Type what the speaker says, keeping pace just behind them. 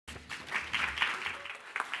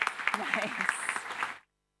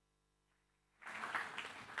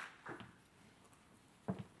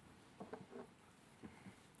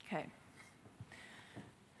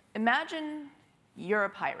Imagine you're a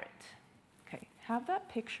pirate. Okay, have that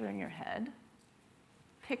picture in your head.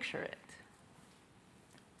 Picture it.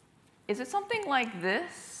 Is it something like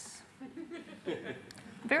this?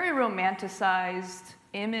 Very romanticized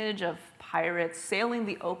image of pirates sailing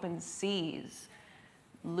the open seas,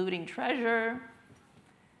 looting treasure.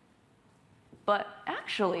 But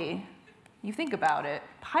actually, you think about it,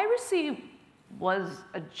 piracy was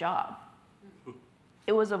a job.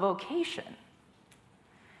 It was a vocation.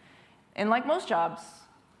 And like most jobs,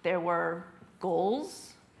 there were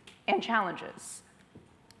goals and challenges.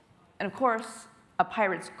 And of course, a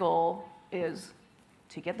pirate's goal is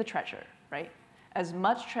to get the treasure, right? As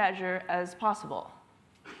much treasure as possible.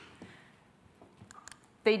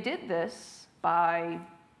 They did this by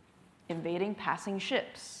invading passing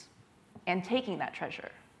ships and taking that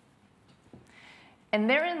treasure. And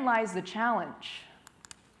therein lies the challenge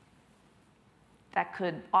that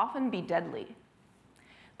could often be deadly.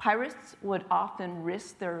 Pirates would often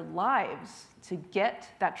risk their lives to get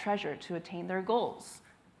that treasure to attain their goals.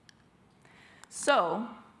 So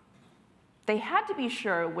they had to be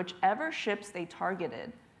sure whichever ships they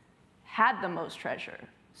targeted had the most treasure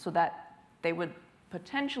so that they would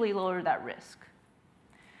potentially lower that risk.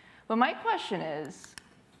 But my question is,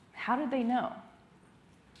 how did they know?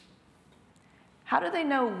 How do they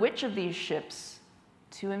know which of these ships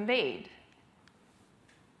to invade?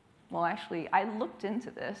 Well, actually, I looked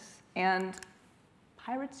into this, and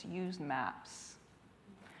pirates use maps.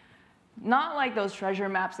 Not like those treasure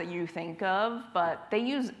maps that you think of, but they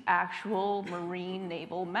use actual marine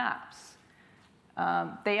naval maps.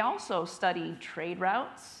 They also studied trade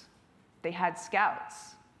routes. They had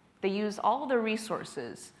scouts. They used all the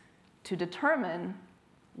resources to determine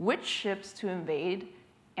which ships to invade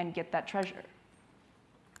and get that treasure.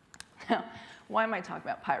 Why am I talking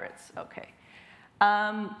about pirates? Okay.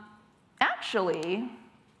 Actually,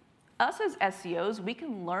 us as SEOs, we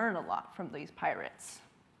can learn a lot from these pirates.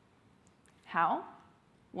 How?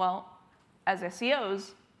 Well, as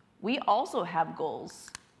SEOs, we also have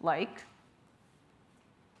goals like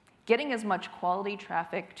getting as much quality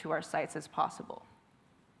traffic to our sites as possible.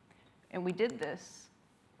 And we did this,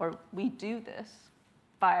 or we do this,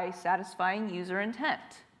 by satisfying user intent.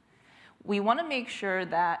 We want to make sure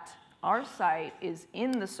that our site is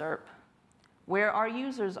in the SERP where our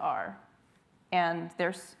users are, and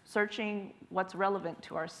they're searching what's relevant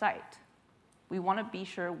to our site. We want to be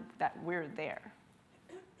sure that we're there.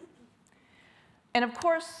 And of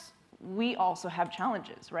course, we also have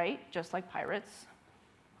challenges, right? Just like pirates.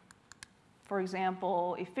 For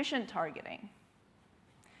example, efficient targeting.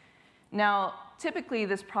 Now, typically,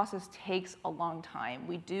 this process takes a long time.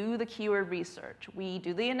 We do the keyword research, we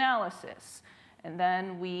do the analysis, and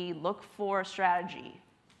then we look for a strategy.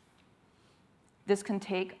 This can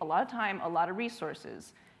take a lot of time, a lot of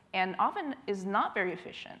resources, and often is not very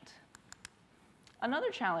efficient. Another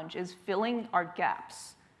challenge is filling our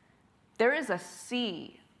gaps. There is a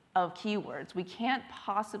sea of keywords. We can't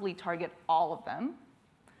possibly target all of them.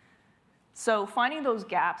 So finding those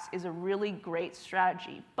gaps is a really great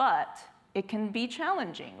strategy, but it can be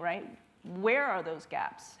challenging, right? Where are those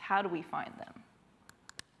gaps? How do we find them?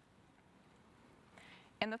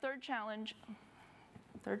 And the third challenge,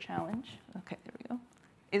 okay, there we go,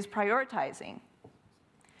 is prioritizing.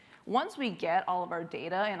 Once we get all of our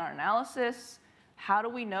data and our analysis, how do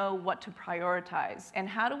we know what to prioritize? And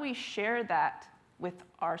how do we share that with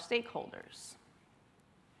our stakeholders?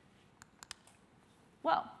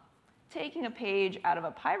 Well, taking a page out of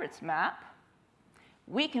a pirate's map,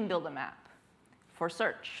 we can build a map for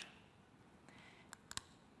search.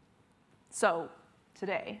 So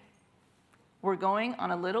today, we're going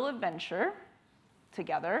on a little adventure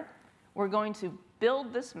together. We're going to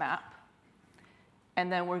build this map,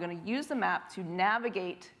 and then we're going to use the map to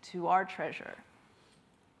navigate to our treasure.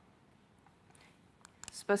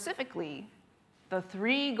 Specifically, the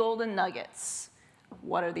 3 golden nuggets.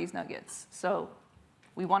 What are these nuggets? So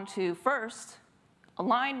we want to first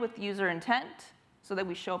align with user intent so that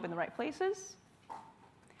we show up in the right places.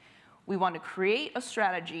 We want to create a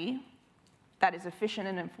strategy that is efficient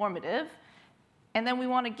and informative. And then we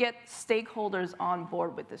want to get stakeholders on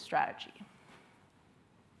board with this strategy.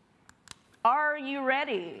 Are you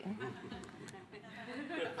ready?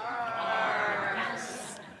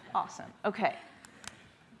 Yes. Awesome. OK.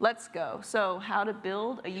 Let's go. So how to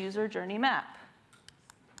build a user journey map.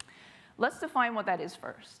 Let's define what that is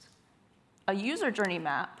first. A user journey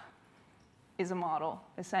map is a model,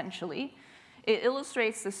 essentially. It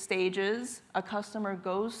illustrates the stages a customer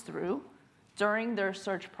goes through during their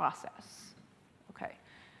search process. Okay.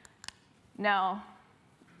 Now,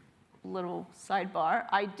 little sidebar.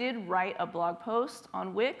 I did write a blog post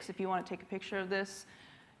on Wix. If you want to take a picture of this,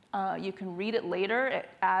 you can read it later. It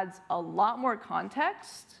adds a lot more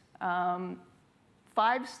context. 5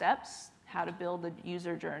 steps, how to build a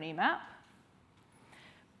user journey map.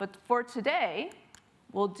 But for today,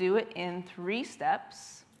 we'll do it in 3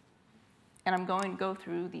 steps. And I'm going to go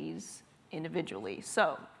through these individually.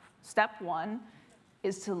 So step 1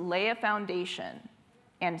 is to lay a foundation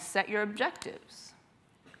and set your objectives.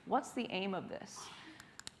 What's the aim of this?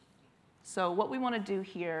 So what we want to do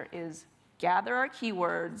here is gather our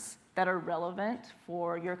keywords that are relevant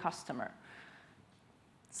for your customer.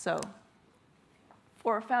 So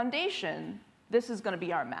for a foundation, this is going to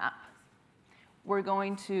be our map. We're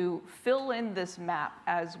going to fill in this map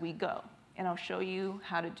as we go, and I'll show you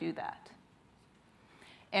how to do that.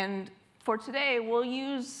 And for today, we'll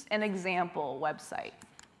use an example website.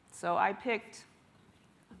 So I picked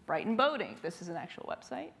Brighton Boating. This is an actual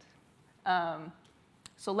website.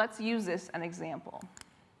 So let's use this as an example.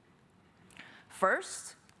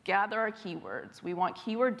 First, gather our keywords. We want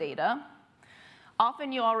keyword data.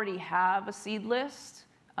 Often you already have a seed list,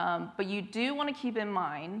 but you do want to keep in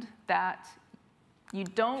mind that you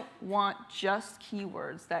don't want just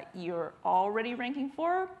keywords that you're already ranking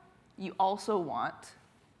for. You also want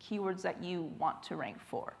keywords that you want to rank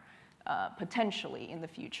for, potentially in the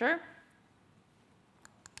future.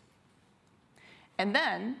 And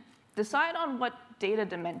then decide on what data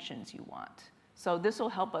dimensions you want. So this will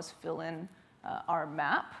help us fill in our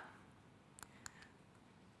map.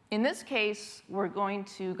 In this case, we're going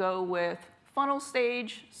to go with funnel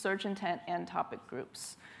stage, search intent, and topic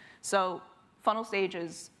groups. So funnel stage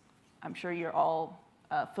is, I'm sure you're all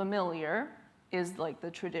familiar, is like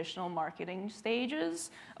the traditional marketing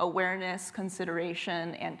stages: awareness,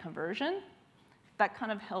 consideration, and conversion. That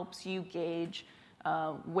kind of helps you gauge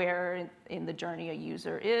where in the journey a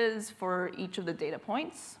user is for each of the data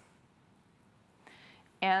points.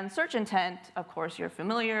 And search intent, of course, you're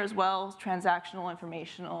familiar as well: transactional,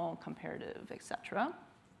 informational, comparative, etc.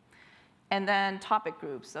 And then topic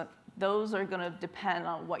groups, those are going to depend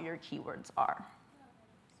on what your keywords are.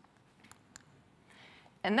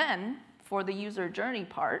 And then for the user journey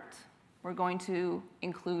part, we're going to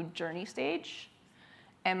include journey stage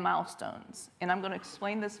and milestones. And I'm going to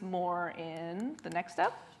explain this more in the next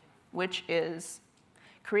step, which is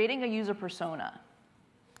creating a user persona.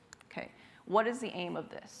 Okay, what is the aim of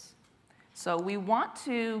this? So we want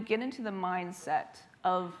to get into the mindset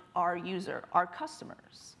of our user, our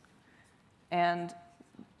customers. And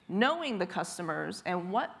knowing the customers and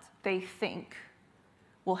what they think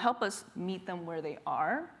will help us meet them where they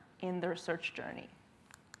are in their search journey.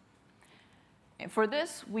 And for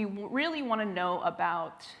this, we really want to know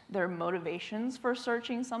about their motivations for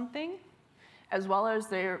searching something, as well as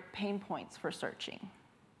their pain points for searching.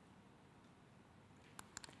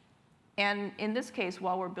 And in this case,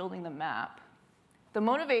 while we're building the map, the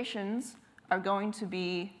motivations are going to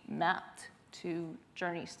be mapped to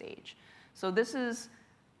journey stage. So this is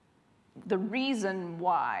the reason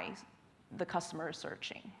why the customer is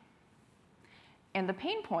searching. And the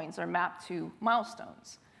pain points are mapped to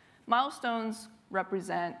milestones. Milestones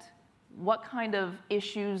represent what kind of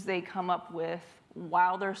issues they come up with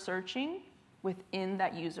while they're searching within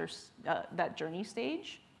that that journey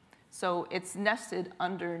stage. So it's nested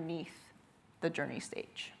underneath the journey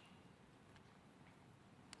stage.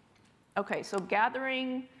 Okay, so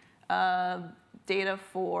gathering data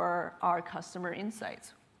for our customer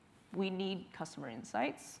insights. We need customer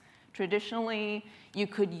insights. Traditionally, you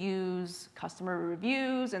could use customer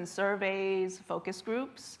reviews and surveys, focus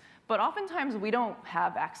groups, but oftentimes we don't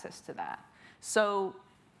have access to that. So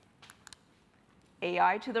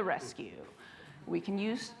AI to the rescue. We can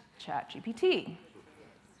use ChatGPT.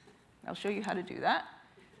 I'll show you how to do that.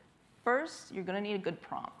 First, you're going to need a good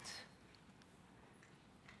prompt.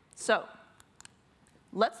 So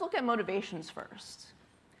let's look at motivations first.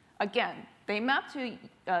 Again, they map to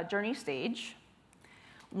journey stage.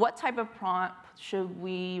 What type of prompt should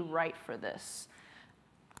we write for this?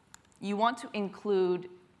 You want to include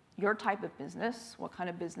your type of business, what kind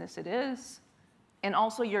of business it is, and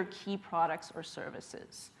also your key products or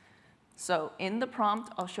services. So in the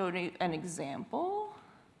prompt, I'll show you an example.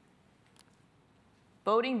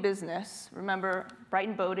 Boating business. Remember,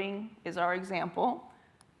 Brighton Boating is our example.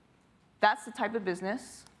 That's the type of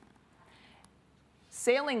business.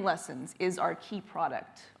 Sailing lessons is our key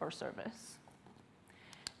product or service.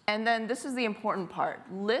 And then this is the important part.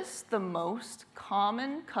 List the most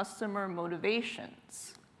common customer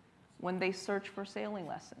motivations when they search for sailing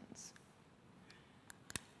lessons.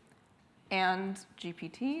 And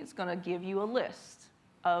GPT is going to give you a list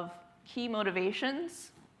of key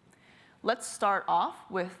motivations. Let's start off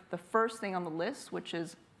with the first thing on the list, which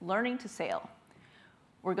is learning to sail.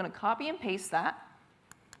 We're going to copy and paste that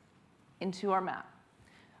into our map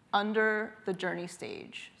under the journey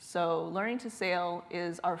stage. So learning to sail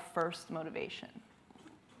is our first motivation.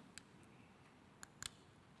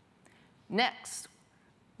 Next,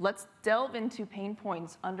 let's delve into pain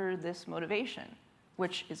points under this motivation,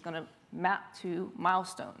 which is going to map to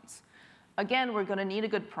milestones. Again, we're going to need a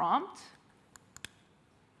good prompt,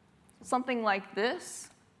 something like this.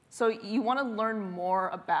 So you want to learn more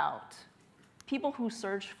about people who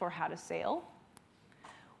search for how to sail.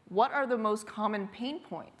 What are the most common pain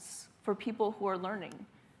points for people who are learning?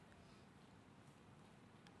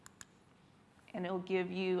 And it'll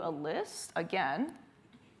give you a list, again,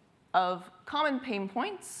 of common pain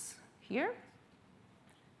points here.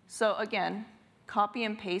 So again, copy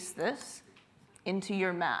and paste this into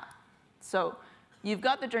your map. So you've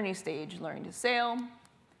got the journey stage, learning to sail.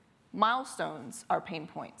 Milestones are pain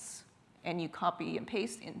points, and you copy and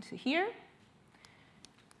paste into here.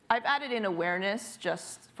 I've added in awareness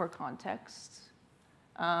just for context.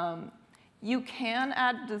 You can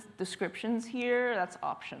add descriptions here, that's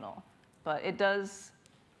optional, but it does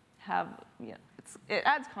have, it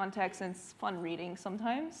adds context and it's fun reading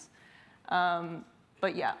sometimes.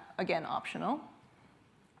 But yeah, again, optional.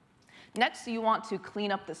 Next, you want to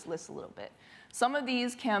clean up this list a little bit. Some of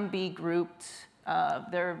these can be grouped,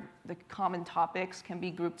 the common topics can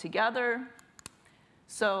be grouped together.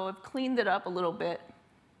 So I've cleaned it up a little bit.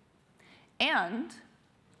 And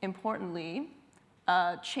importantly,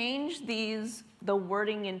 change the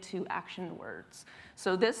wording into action words.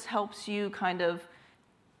 So this helps you kind of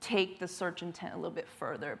take the search intent a little bit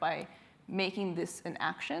further by making this an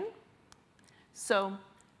action. So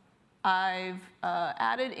I've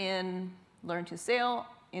added in learn to sail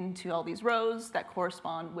into all these rows that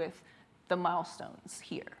correspond with the milestones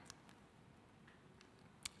here.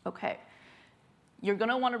 Okay, you're going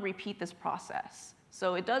to want to repeat this process.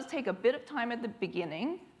 So it does take a bit of time at the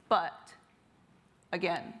beginning, but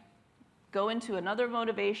again, go into another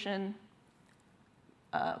motivation,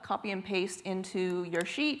 copy and paste into your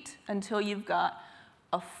sheet until you've got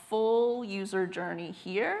a full user journey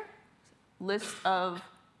here, list of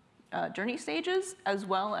journey stages, as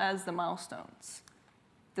well as the milestones.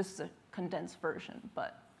 This is a condensed version,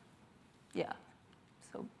 but yeah.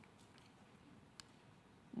 So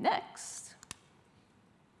next,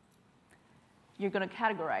 you're going to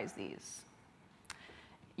categorize these.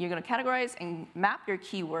 You're going to categorize and map your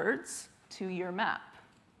keywords to your map.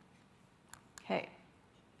 Okay.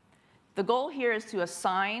 The goal here is to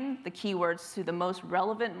assign the keywords to the most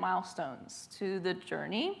relevant milestones to the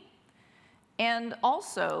journey. And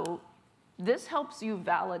also, this helps you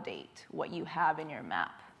validate what you have in your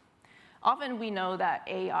map. Often we know that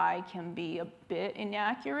AI can be a bit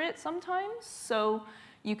inaccurate sometimes, so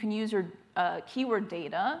you can use your keyword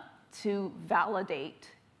data to validate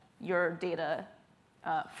your data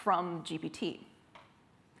from GPT.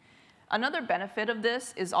 Another benefit of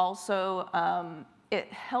this is also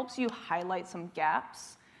it helps you highlight some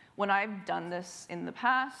gaps. When I've done this in the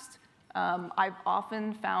past, I've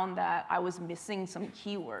often found that I was missing some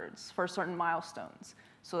keywords for certain milestones.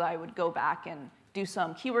 So I would go back and do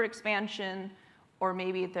some keyword expansion, or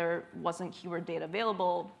maybe if there wasn't keyword data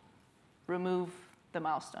available, remove the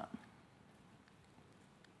milestone.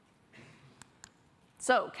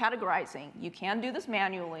 So categorizing, you can do this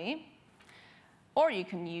manually, or you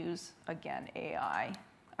can use, again, AI,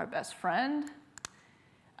 our best friend.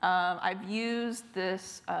 I've used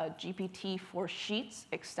this GPT for Sheets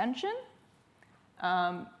extension.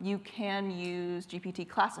 You can use GPT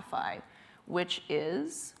Classify, which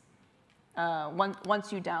is,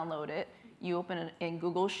 once you download it, you open it in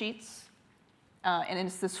Google Sheets, and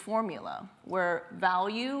it's this formula where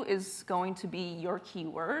value is going to be your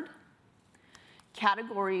keyword.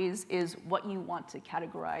 Categories is what you want to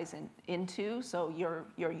categorize into, so your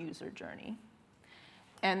user journey.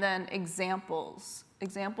 And then examples.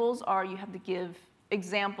 Examples are you have to give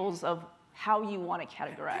examples of how you want it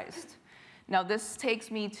categorized. Now this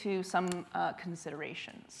takes me to some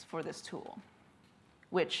considerations for this tool,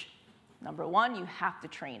 which, number one, you have to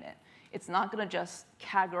train it. It's not going to just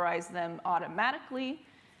categorize them automatically.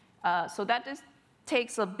 So that just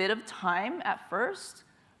takes a bit of time at first,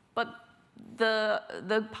 but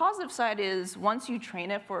the positive side is once you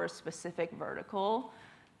train it for a specific vertical,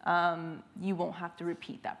 you won't have to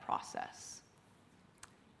repeat that process.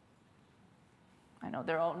 I know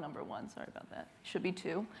they're all number one, sorry about that. Should be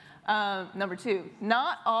two. Number two,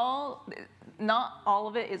 not all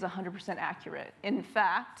of it is 100% accurate. In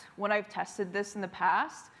fact, when I've tested this in the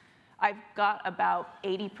past, I've got about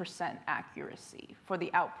 80% accuracy for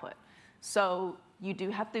the output. So you do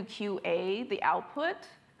have to QA the output,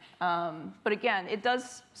 but again, it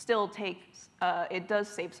does still take, it does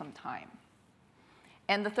save some time.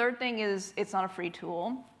 And the third thing is it's not a free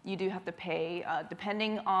tool. You do have to pay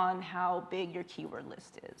depending on how big your keyword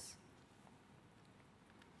list is.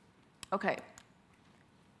 Okay.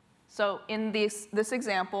 So in this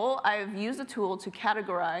example, I've used a tool to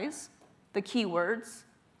categorize the keywords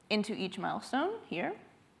into each milestone here.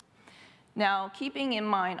 Now, keeping in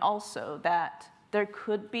mind also that there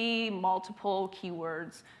could be multiple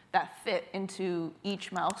keywords that fit into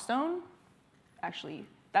each milestone. Actually,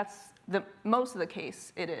 that's most of the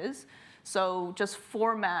case it is. So just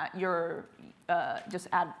format your, just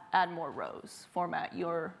add more rows. Format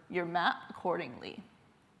your map accordingly.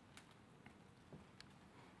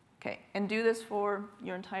 Okay, and do this for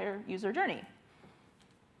your entire user journey.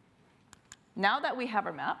 Now that we have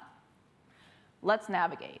our map, let's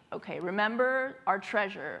navigate. Okay, remember our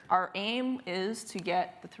treasure. Our aim is to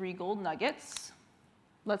get the 3 gold nuggets.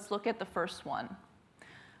 Let's look at the first one,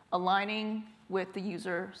 aligning with the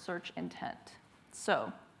user search intent.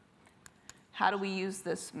 So how do we use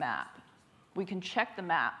this map? We can check the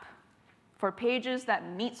map for pages that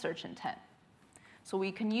meet search intent. So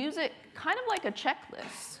we can use it kind of like a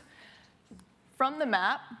checklist. From the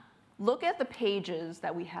map, look at the pages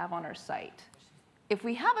that we have on our site. If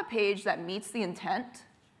we have a page that meets the intent,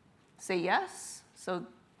 say yes. So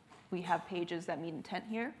we have pages that meet intent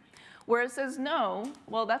here. Where it says no,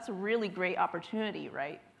 well, that's a really great opportunity,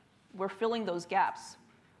 right? We're filling those gaps.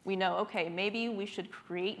 We know, okay, maybe we should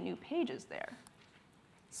create new pages there.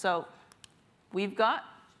 So we've got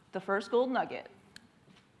the first gold nugget.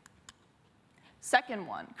 Second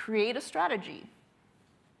one, create a strategy.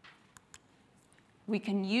 We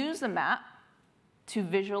can use the map to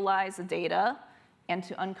visualize the data and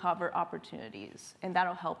to uncover opportunities, and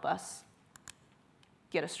that'll help us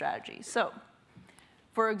get a strategy. So,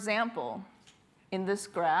 for example, in this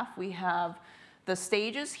graph, we have the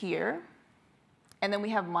stages here, and then we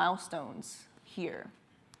have milestones here.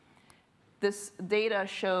 This data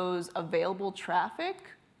shows available traffic,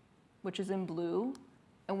 which is in blue,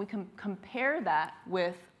 and we can compare that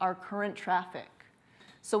with our current traffic.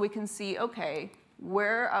 So we can see, okay,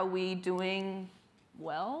 where are we doing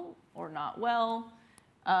well or not well?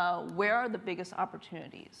 Where are the biggest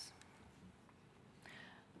opportunities?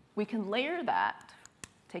 We can layer that,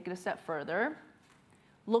 take it a step further,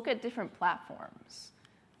 look at different platforms.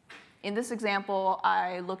 In this example,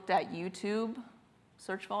 I looked at YouTube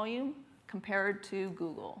search volume compared to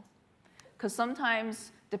Google. Because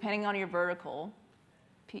sometimes, depending on your vertical,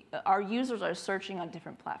 our users are searching on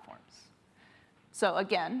different platforms. So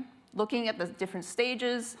again, looking at the different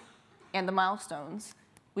stages and the milestones,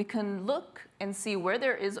 we can look and see where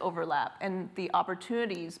there is overlap and the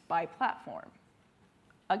opportunities by platform.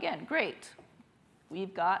 Again, great.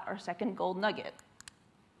 We've got our second gold nugget.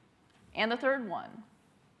 And the third one,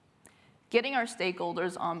 getting our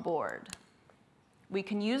stakeholders on board. We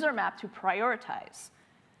can use our map to prioritize.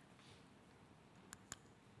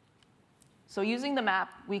 So using the map,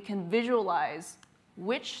 we can visualize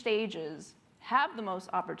which stages have the most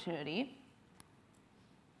opportunity.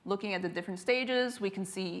 Looking at the different stages, we can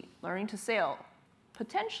see learning to sail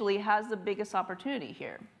potentially has the biggest opportunity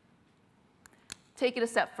here. Take it a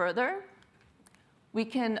step further. We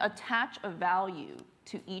can attach a value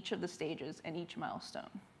to each of the stages and each milestone.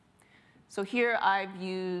 So here I've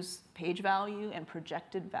used page value and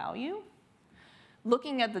projected value.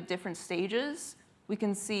 Looking at the different stages, we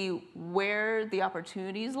can see where the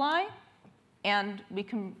opportunities lie, and we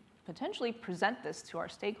can potentially present this to our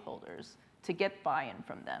stakeholders to get buy-in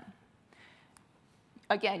from them.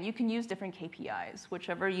 Again, you can use different KPIs.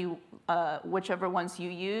 Whichever ones you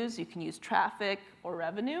use, you can use traffic or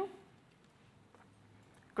revenue.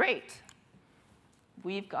 Great.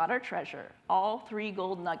 We've got our treasure, all 3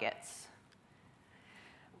 gold nuggets.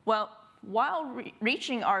 Well, while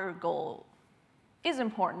reaching our goal is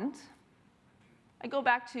important, I go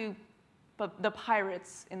back to the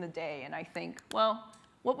pirates in the day, and I think, well,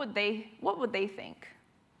 what would they think?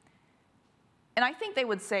 And I think they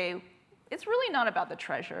would say, it's really not about the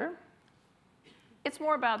treasure. It's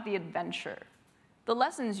more about the adventure, the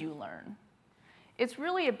lessons you learn. It's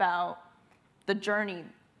really about the journey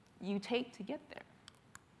you take to get there.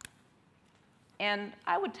 And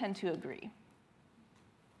I would tend to agree.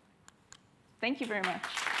 Thank you very much.